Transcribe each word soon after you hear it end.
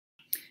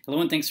Hello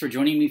and thanks for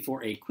joining me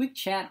for a quick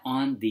chat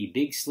on The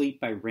Big Sleep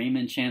by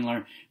Raymond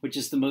Chandler, which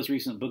is the most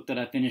recent book that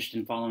I finished.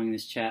 And following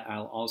this chat,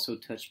 I'll also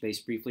touch base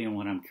briefly on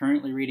what I'm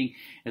currently reading,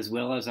 as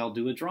well as I'll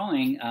do a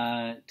drawing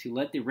to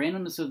let the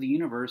randomness of the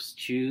universe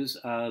choose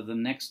the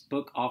next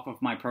book off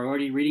of my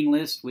priority reading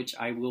list, which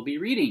I will be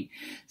reading.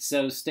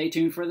 So stay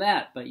tuned for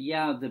that. But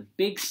yeah, The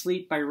Big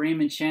Sleep by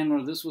Raymond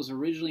Chandler. This was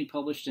originally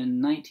published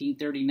in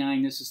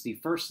 1939. This is the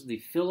first of the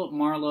Philip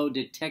Marlowe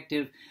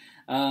detective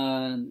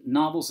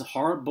novels,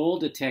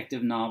 hard-boiled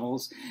detective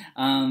novels,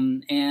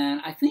 and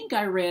I think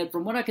I read,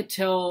 from what I could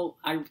tell,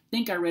 I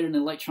think I read an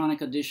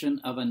electronic edition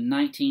of a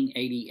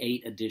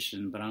 1988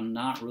 edition, but I'm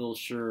not real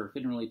sure.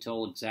 Couldn't really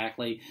tell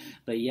exactly.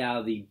 But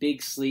yeah, The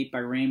Big Sleep by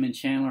Raymond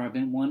Chandler. I've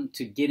been wanting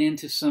to get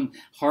into some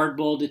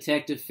hard-boiled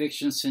detective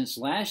fiction since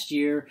last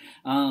year.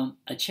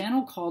 A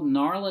channel called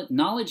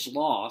Knowledge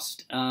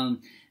Lost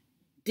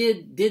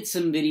did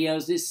some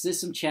videos, did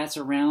some chats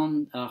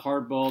around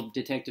hardboiled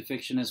detective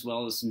fiction as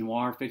well as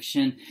noir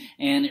fiction,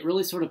 and it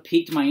really sort of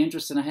piqued my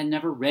interest, and I had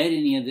never read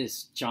any of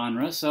this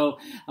genre. So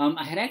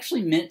I had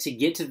actually meant to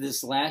get to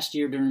this last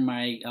year during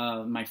my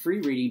my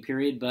free reading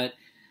period, but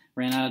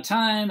ran out of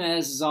time,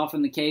 as is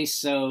often the case.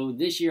 So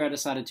this year I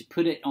decided to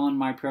put it on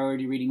my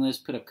priority reading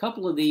list, put a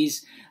couple of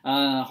these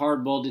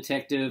hardboiled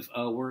detective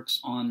works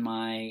on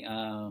my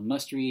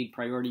must-read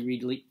priority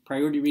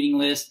reading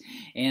list.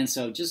 And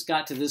so just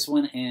got to this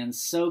one, and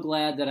so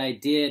glad that I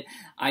did.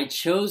 I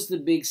chose The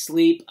Big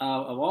Sleep.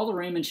 Of all the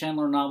Raymond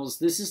Chandler novels,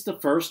 this is the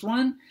first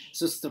one.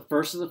 So it's the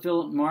first of the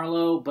Philip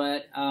Marlowe,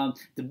 but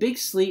The Big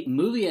Sleep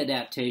movie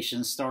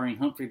adaptation starring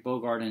Humphrey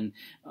Bogart and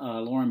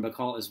Lauren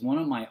Bacall is one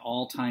of my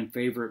all-time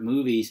favorite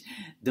movies.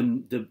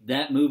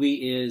 That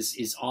movie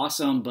is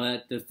awesome,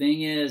 but the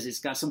thing is, it's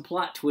got some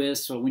plot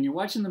twists. So when you're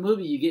watching the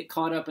movie, you get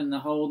caught up in the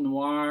whole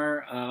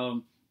noir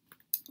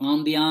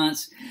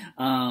ambiance,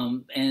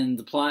 and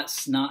the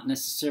plot's not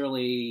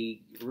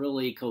necessarily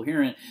really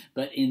coherent.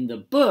 But in the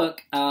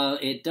book,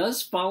 it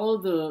does follow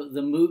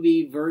the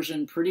movie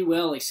version pretty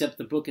well, except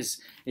the book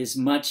is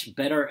much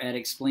better at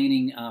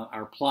explaining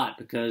our plot,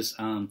 because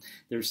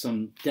there's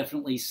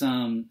definitely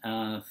some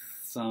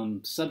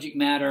subject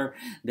matter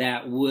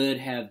that would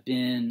have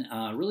been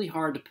really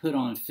hard to put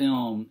on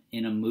film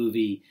in a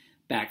movie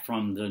back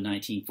from the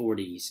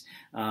 1940s,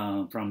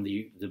 from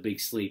the Big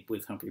Sleep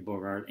with Humphrey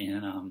Bogart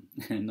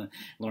and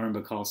Lauren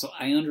Bacall. So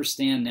I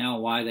understand now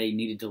why they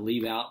needed to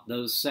leave out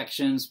those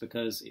sections,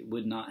 because it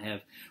would not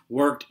have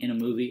worked in a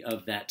movie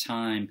of that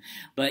time.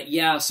 But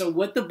yeah, so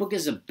what the book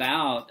is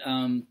about,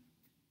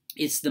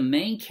 it's the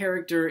main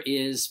character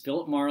is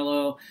Philip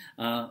Marlowe,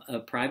 a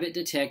private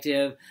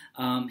detective.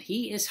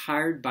 He is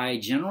hired by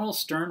General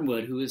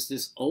Sternwood, who is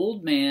this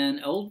old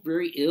man,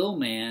 very ill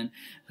man,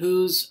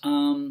 who's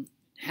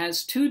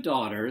has two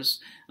daughters.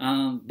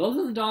 Both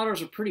of the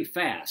daughters are pretty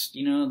fast.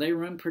 You know, they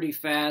run pretty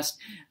fast,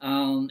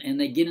 and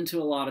they get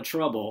into a lot of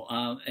trouble.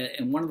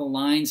 And one of the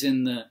lines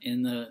in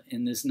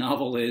this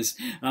novel is,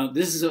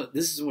 "This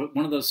is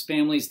one of those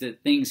families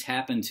that things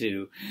happen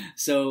to."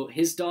 So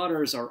his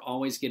daughters are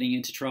always getting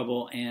into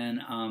trouble,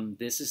 and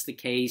this is the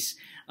case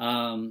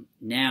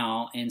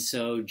now. And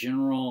so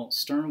General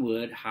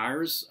Sternwood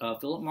hires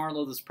Philip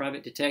Marlowe, this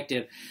private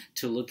detective,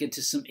 to look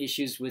into some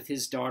issues with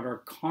his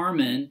daughter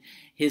Carmen.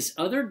 His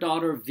other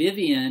daughter,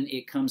 Vivian,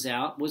 it comes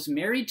out, was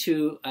married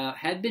to,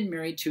 had been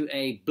married to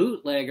a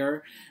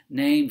bootlegger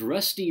named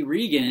Rusty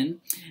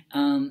Regan,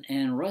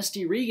 and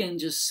Rusty Regan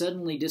just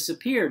suddenly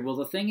disappeared. Well,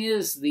 the thing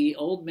is, the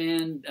old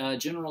man,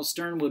 General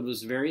Sternwood,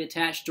 was very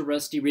attached to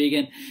Rusty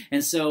Regan,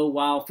 and so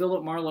while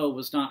Philip Marlowe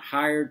was not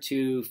hired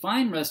to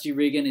find Rusty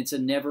Regan,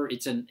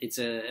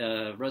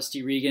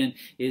 Rusty Regan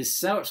is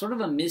sort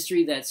of a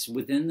mystery that's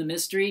within the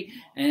mystery,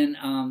 and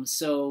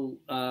so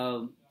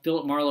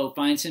Philip Marlowe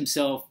finds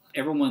himself,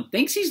 everyone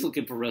thinks he's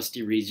looking for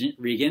Rusty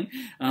Regan,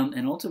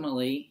 and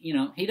ultimately, you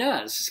know, he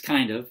does,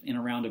 kind of, in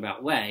a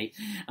roundabout way.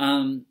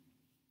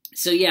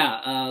 So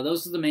yeah,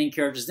 those are the main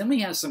characters. Then we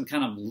have some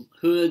kind of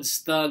hoods,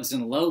 thugs,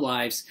 and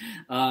lowlifes.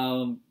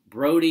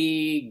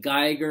 Brody,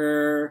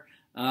 Geiger,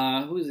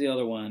 who's the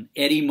other one?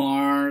 Eddie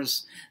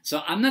Mars.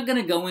 So I'm not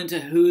going to go into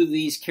who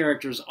these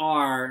characters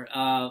are,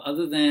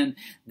 other than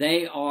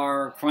they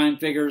are crime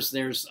figures.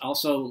 There's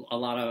also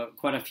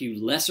quite a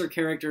few lesser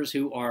characters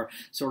who are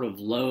sort of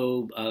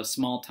low,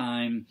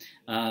 small-time,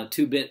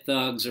 two-bit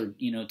thugs, or,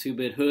 you know,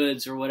 two-bit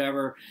hoods or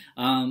whatever.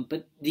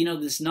 But, you know,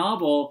 this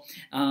novel,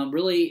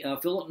 really,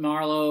 Philip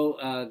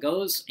Marlowe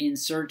goes in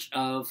search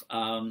of,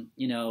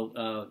 you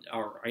know,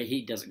 or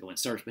he doesn't go in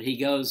search, but he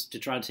goes to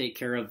try to take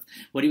care of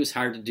what he was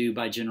hired to do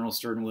by General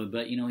Sternwood.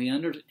 But, you know,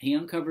 he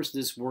uncovers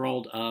this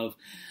world of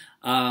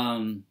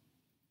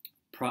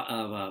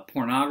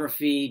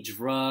pornography,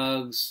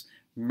 drugs,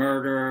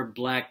 murder,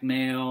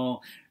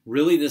 blackmail,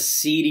 really the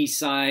seedy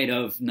side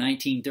of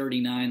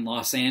 1939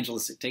 Los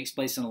Angeles. It takes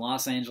place in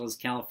Los Angeles,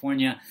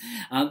 California.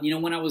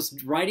 When I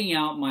was writing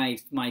out my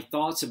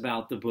thoughts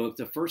about the book,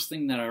 the first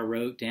thing that I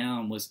wrote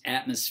down was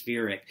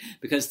atmospheric,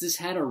 because this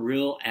had a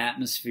real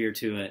atmosphere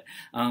to it.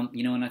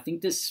 And I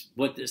think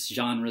what this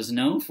genre is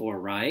known for,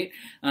 right?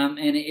 And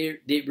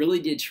it really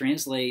did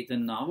translate. The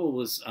novel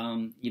was,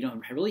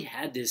 really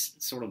had this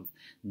sort of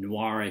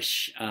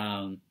noirish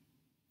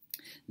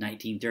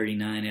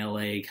 1939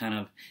 LA kind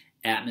of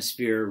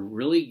atmosphere,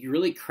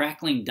 really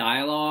crackling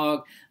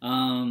dialogue.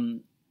 A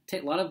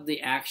lot of the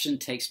action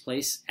takes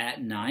place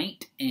at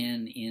night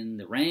and in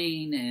the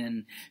rain,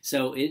 and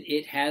so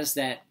it has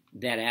that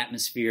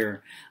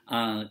atmosphere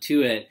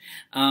to it.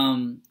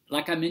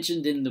 Like I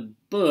mentioned in the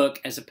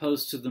book, as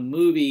opposed to the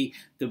movie,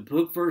 the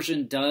book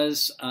version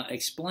does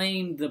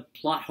explain the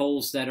plot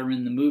holes that are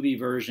in the movie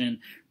version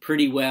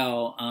pretty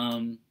well.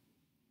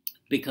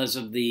 Because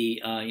of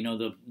the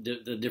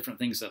different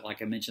things that,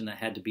 like I mentioned, that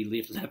had to be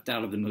left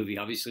out of the movie,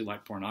 obviously,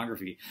 like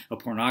a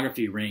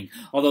pornography ring.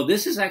 Although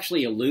this is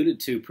actually alluded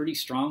to pretty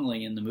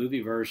strongly in the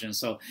movie version.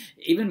 So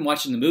even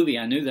watching the movie,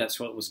 I knew that's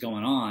what was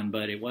going on,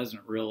 but it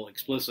wasn't real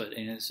explicit,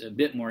 and it's a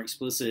bit more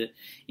explicit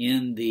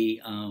in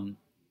the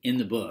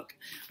book,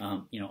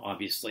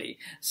 obviously.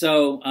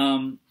 So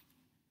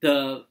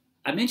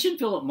I mentioned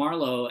Philip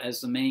Marlowe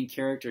as the main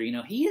character.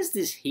 He is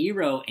this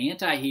hero,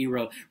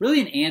 anti-hero, really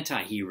an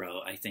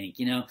anti-hero, I think.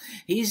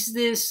 He's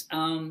this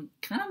kind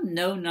of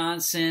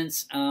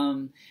no-nonsense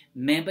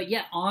man, but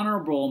yet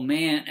honorable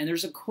man. And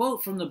there's a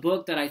quote from the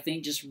book that I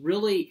think just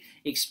really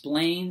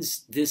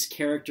explains this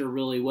character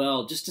really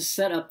well. Just to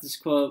set up this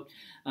quote,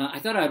 I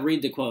thought I'd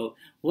read the quote.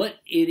 What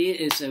it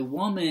is, a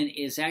woman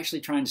is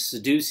actually trying to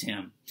seduce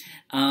him,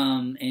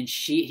 and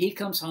he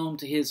comes home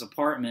to his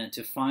apartment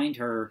to find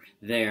her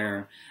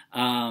there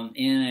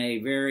in a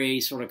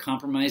very sort of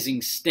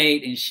compromising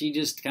state, and she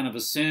just kind of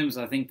assumes,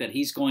 I think, that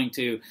he's going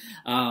to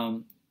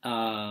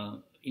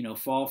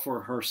fall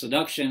for her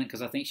seduction,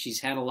 because I think she's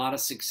had a lot of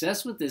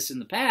success with this in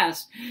the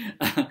past,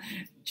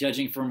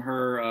 judging from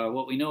her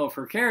what we know of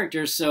her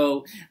character.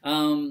 So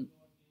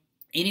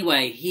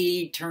anyway,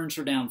 he turns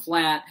her down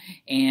flat,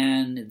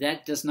 and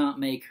that does not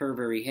make her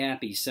very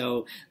happy.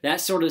 So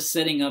that's sort of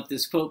setting up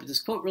this quote. But this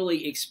quote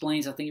really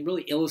explains, I think it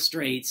really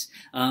illustrates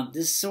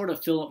this sort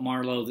of Philip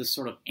Marlowe, this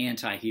sort of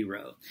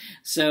anti-hero.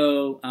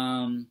 So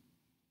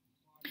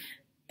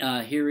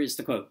here is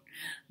the quote.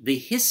 "The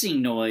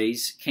hissing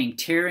noise came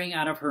tearing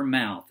out of her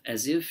mouth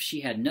as if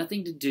she had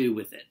nothing to do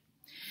with it.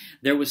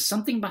 There was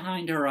something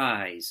behind her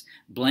eyes,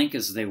 blank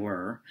as they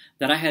were,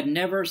 that I had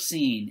never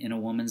seen in a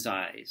woman's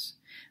eyes.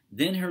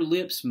 Then her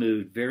lips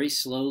moved very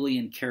slowly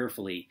and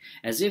carefully,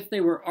 as if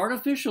they were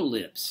artificial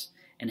lips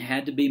and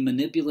had to be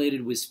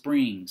manipulated with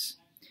springs.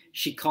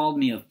 She called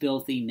me a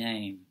filthy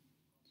name.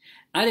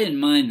 I didn't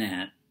mind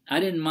that. I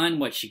didn't mind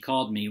what she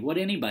called me, what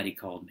anybody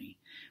called me.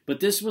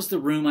 But this was the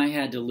room I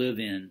had to live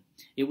in.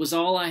 It was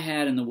all I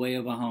had in the way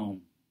of a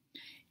home.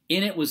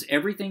 In it was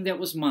everything that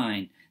was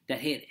mine, that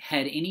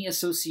had any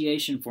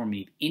association for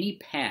me, any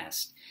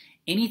past,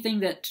 anything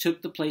that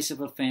took the place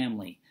of a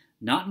family.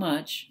 Not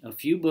much, a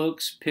few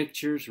books,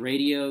 pictures,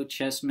 radio,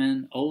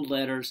 chessmen, old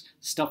letters,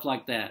 stuff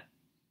like that.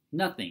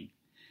 Nothing.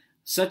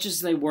 Such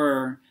as they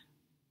were,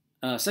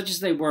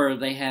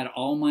 they had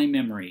all my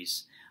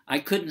memories. I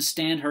couldn't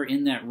stand her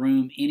in that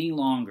room any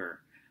longer.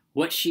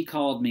 What she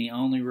called me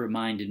only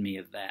reminded me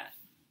of that."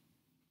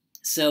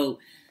 So,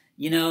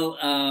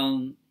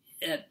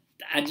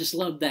 I just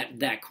love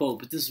that quote.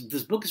 But this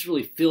book is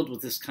really filled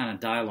with this kind of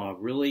dialogue.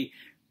 Really,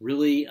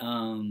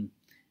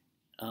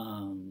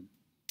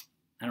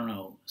 I don't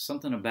know,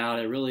 something about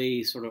it,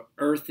 really sort of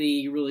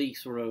earthy, really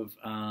sort of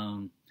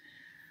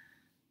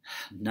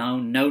no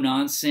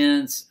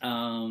nonsense,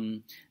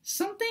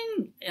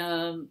 something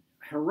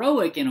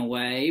heroic in a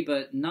way,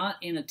 but not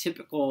in a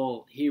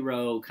typical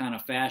hero kind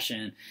of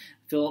fashion.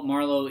 Philip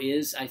Marlowe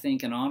is, I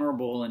think, an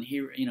honorable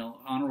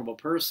honorable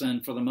person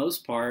for the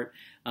most part,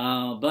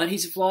 but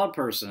he's a flawed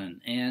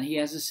person, and he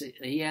has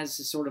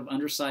this sort of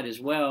underside as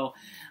well.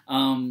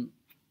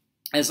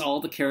 As all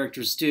the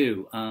characters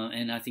do,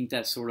 and I think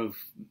that's sort of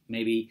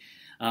maybe,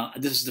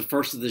 this is the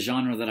first of the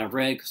genre that I've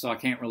read, so I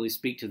can't really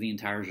speak to the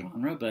entire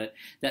genre, but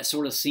that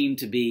sort of seemed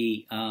to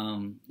be,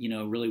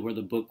 really where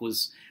the book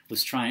was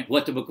trying,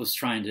 what the book was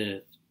trying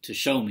to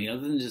show me,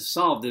 other than to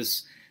solve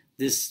this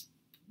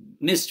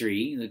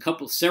mystery,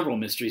 several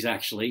mysteries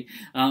actually,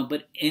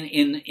 but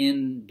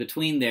in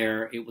between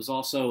there, it was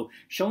also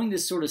showing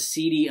this sort of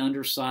seedy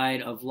underside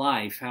of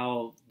life,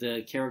 how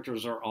the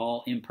characters are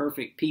all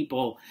imperfect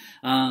people.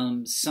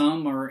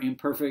 Some are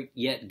imperfect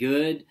yet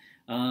good.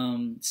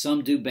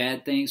 Some do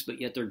bad things,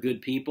 but yet they're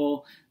good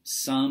people.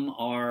 Some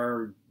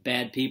are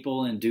bad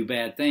people and do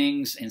bad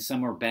things, and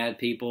some are bad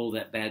people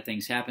that bad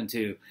things happen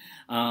to.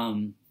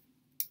 But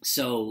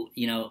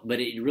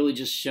it really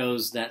just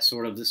shows that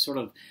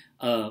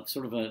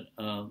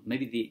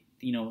maybe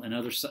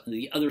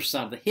the other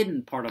side, the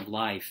hidden part of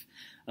life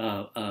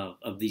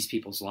of these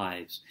people's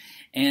lives.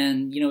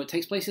 And it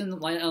takes place in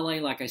LA,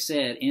 like I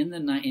said, in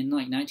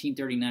like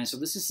 1939. So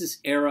this is this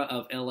era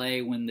of LA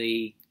when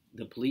the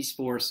police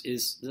force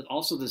is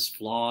also this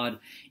flawed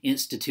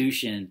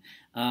institution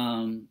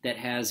that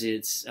has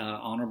its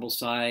honorable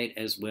side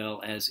as well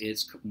as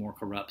its more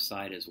corrupt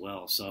side as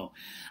well. So,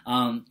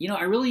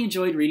 I really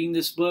enjoyed reading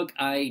this book.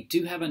 I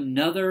do have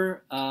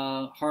another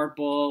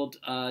hard-boiled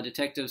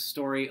detective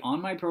story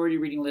on my priority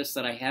reading list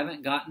that I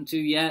haven't gotten to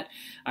yet.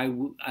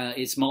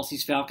 It's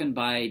Maltese Falcon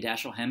by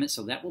Dashiell Hammett,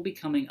 so that will be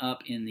coming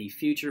up in the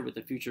future with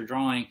the future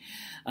drawing.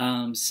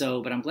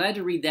 But I'm glad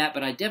to read that,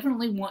 but I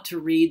definitely want to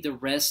read the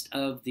rest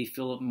of the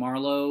Philip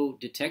Marlowe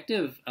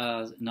detective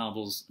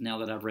novels now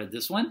that I've read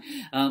this one.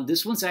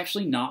 This one's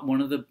actually not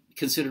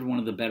considered one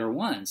of the better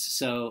ones.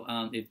 So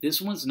if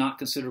this one's not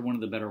considered one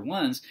of the better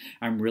ones,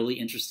 I'm really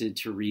interested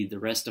to read the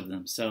rest of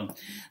them. So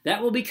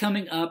that will be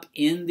coming up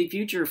in the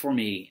future for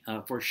me,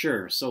 for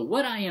sure. So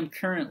what I am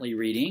currently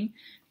reading,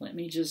 let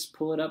me just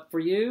pull it up for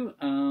you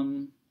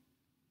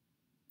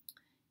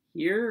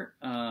here,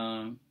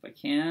 if I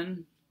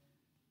can,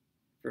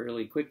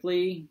 fairly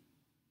quickly.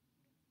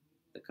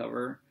 The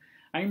cover.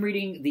 I'm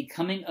reading The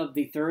Coming of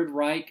the Third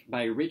Reich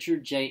by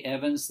Richard J.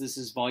 Evans. This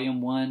is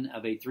volume 1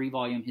 of a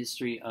 3-volume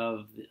history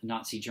of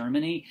Nazi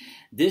Germany.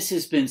 This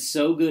has been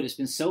so good. It's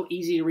been so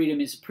easy to read. I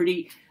mean, it's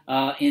pretty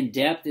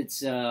in-depth.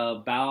 It's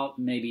about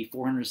maybe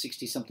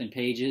 460-something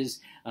pages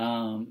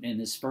in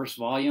this first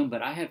volume,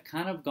 but I have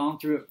kind of gone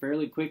through it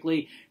fairly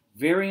quickly.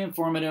 Very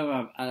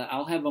informative.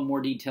 I'll have a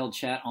more detailed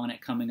chat on it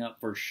coming up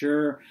for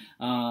sure,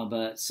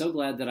 but so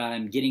glad that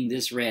I'm getting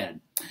this read.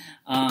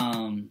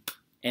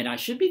 And I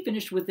should be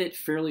finished with it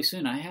fairly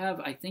soon. I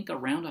have, I think,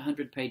 around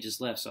 100 pages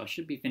left, so I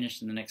should be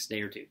finished in the next day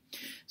or two.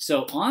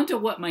 So on to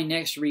what my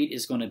next read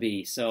is going to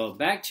be. So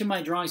back to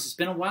my drawings. It's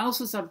been a while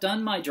since I've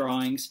done my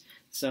drawings,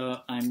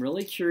 so I'm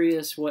really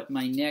curious what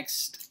my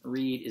next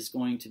read is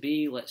going to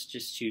be. Let's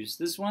just choose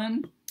this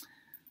one.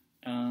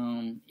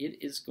 It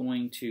is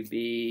going to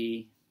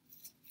be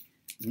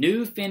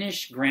New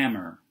Finnish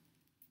Grammar.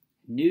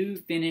 New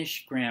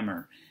Finnish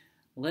Grammar.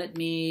 I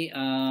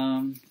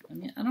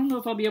don't know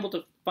if I'll be able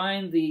to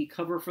find the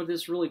cover for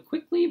this really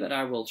quickly, but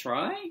I will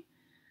try.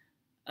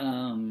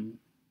 Let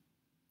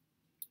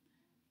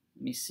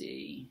me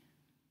see.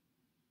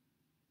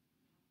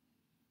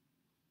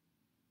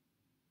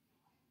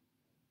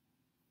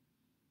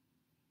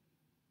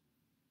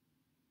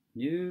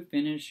 New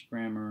Finnish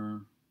Grammar.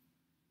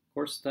 Of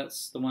course,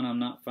 that's the one I'm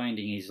not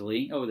finding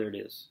easily. Oh, there it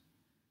is.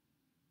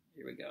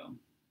 Here we go.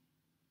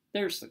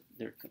 There's the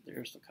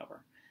cover.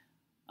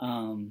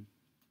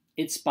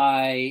 It's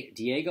by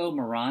Diego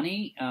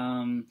Marani.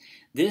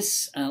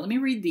 Let me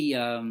read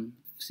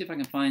see if I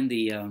can find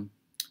the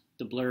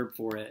blurb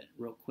for it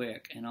real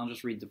quick, and I'll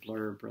just read the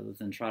blurb rather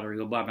than try to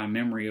go by my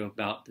memory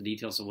about the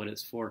details of what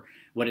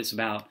it's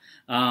about.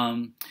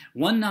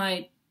 One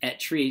night at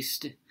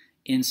Trieste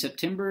in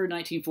September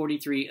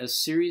 1943, a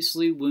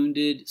seriously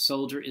wounded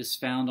soldier is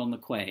found on the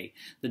quay.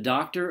 The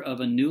doctor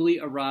of a newly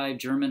arrived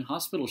German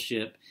hospital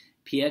ship,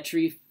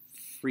 Pietri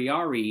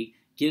Friari,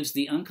 gives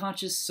the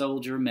unconscious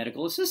soldier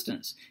medical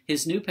assistance.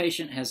 His new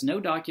patient has no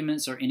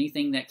documents or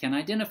anything that can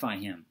identify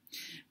him.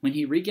 When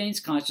he regains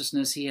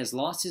consciousness, he has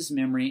lost his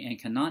memory and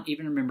cannot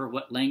even remember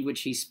what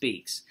language he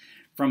speaks.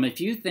 From a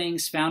few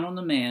things found on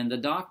the man, the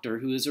doctor,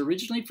 who is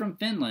originally from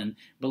Finland,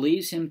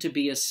 believes him to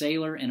be a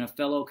sailor and a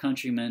fellow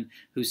countryman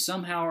who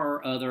somehow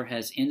or other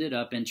has ended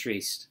up in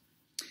Trieste.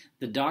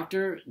 The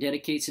doctor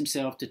dedicates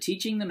himself to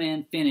teaching the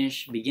man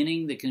Finnish,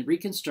 beginning the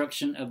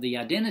reconstruction of the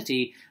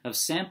identity of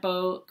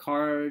Sampo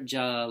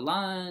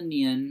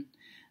Karjalainen,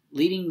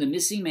 leading the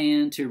missing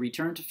man to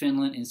return to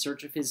Finland in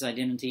search of his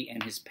identity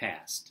and his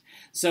past.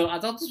 So I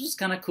thought this was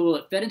kind of cool.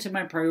 It fit into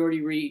my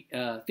priority reading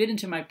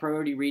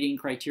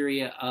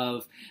criteria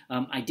of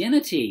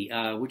identity,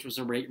 which was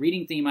a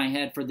reading theme I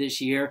had for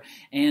this year.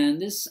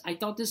 And I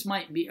thought this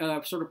might be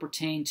sort of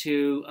pertain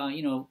to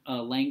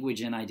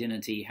language and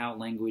identity, how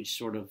language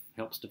sort of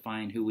helps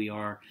define who we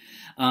are.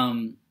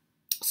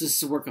 So this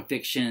is a work of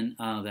fiction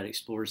that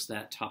explores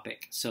that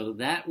topic. So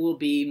that will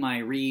be my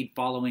read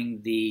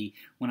following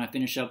when I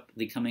finish up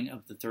The Coming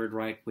of the Third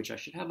Reich, which I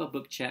should have a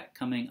book chat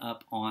coming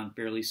up on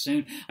fairly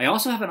soon. I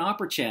also have an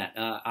opera chat.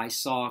 I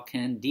saw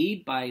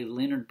Candide by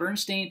Leonard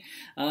Bernstein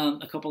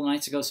a couple of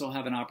nights ago, so I'll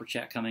have an opera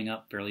chat coming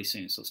up fairly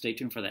soon. So stay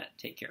tuned for that.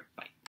 Take care. Bye.